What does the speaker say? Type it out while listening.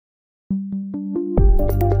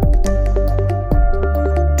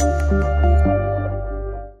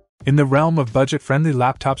In the realm of budget-friendly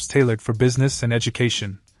laptops tailored for business and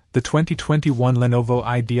education, the 2021 Lenovo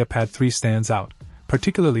IdeaPad 3 stands out,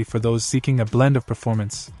 particularly for those seeking a blend of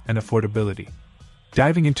performance and affordability.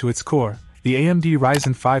 Diving into its core, the AMD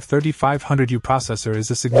Ryzen 5 3500U processor is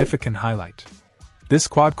a significant highlight. This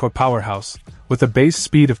quad-core powerhouse, with a base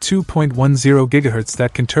speed of 2.10 GHz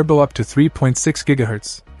that can turbo up to 3.6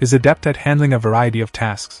 GHz, is adept at handling a variety of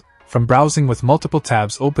tasks, from browsing with multiple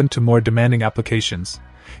tabs open to more demanding applications,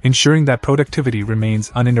 ensuring that productivity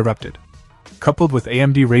remains uninterrupted. Coupled with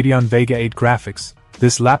AMD Radeon Vega 8 graphics,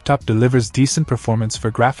 this laptop delivers decent performance for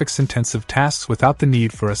graphics-intensive tasks without the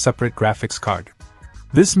need for a separate graphics card.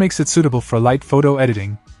 This makes it suitable for light photo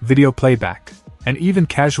editing, video playback, and even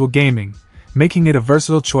casual gaming, making it a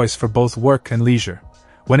versatile choice for both work and leisure.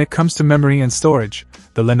 When it comes to memory and storage,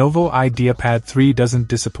 the Lenovo IdeaPad 3 doesn't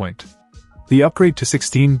disappoint. The upgrade to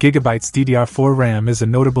 16GB DDR4 RAM is a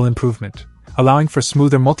notable improvement, allowing for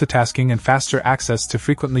smoother multitasking and faster access to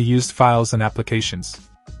frequently used files and applications.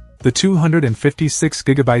 The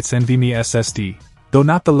 256GB NVMe SSD, though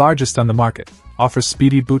not the largest on the market, offers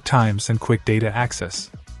speedy boot times and quick data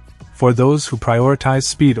access. For those who prioritize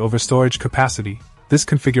speed over storage capacity, this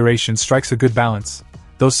configuration strikes a good balance,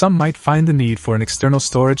 though some might find the need for an external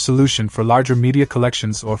storage solution for larger media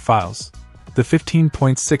collections or files. The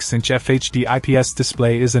 15.6-inch FHD IPS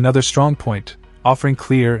display is another strong point, offering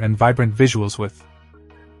clear and vibrant visuals with.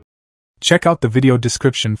 Check out the video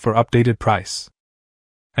description for updated price.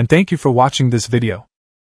 And thank you for watching this video.